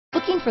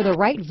Looking for the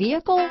right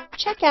vehicle?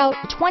 Check out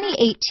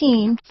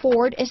 2018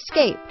 Ford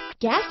Escape.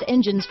 Gas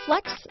engines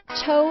flex,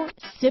 tow,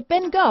 sip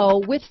and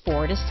go with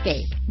Ford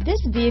Escape. This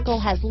vehicle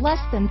has less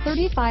than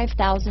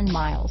 35,000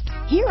 miles.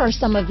 Here are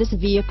some of this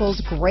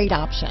vehicle's great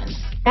options: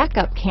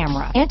 backup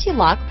camera,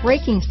 anti-lock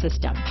braking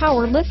system,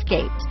 power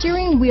liftgate,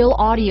 steering wheel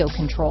audio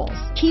controls,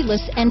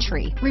 keyless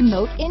entry,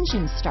 remote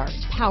engine start,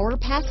 power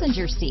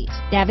passenger seat,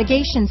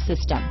 navigation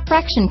system,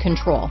 traction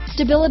control,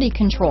 stability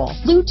control,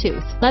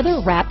 Bluetooth,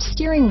 leather-wrapped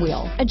steering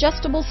wheel,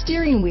 adjustable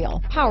steering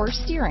wheel, power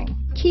steering,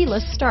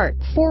 keyless start,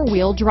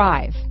 four-wheel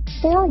drive,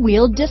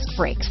 four-wheel disc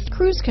brakes,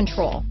 cruise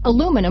control,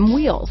 aluminum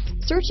wheels.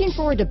 Searching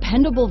for a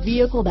dependable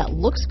vehicle that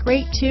looks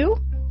great too?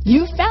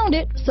 You found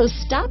it, so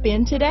stop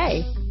in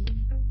today.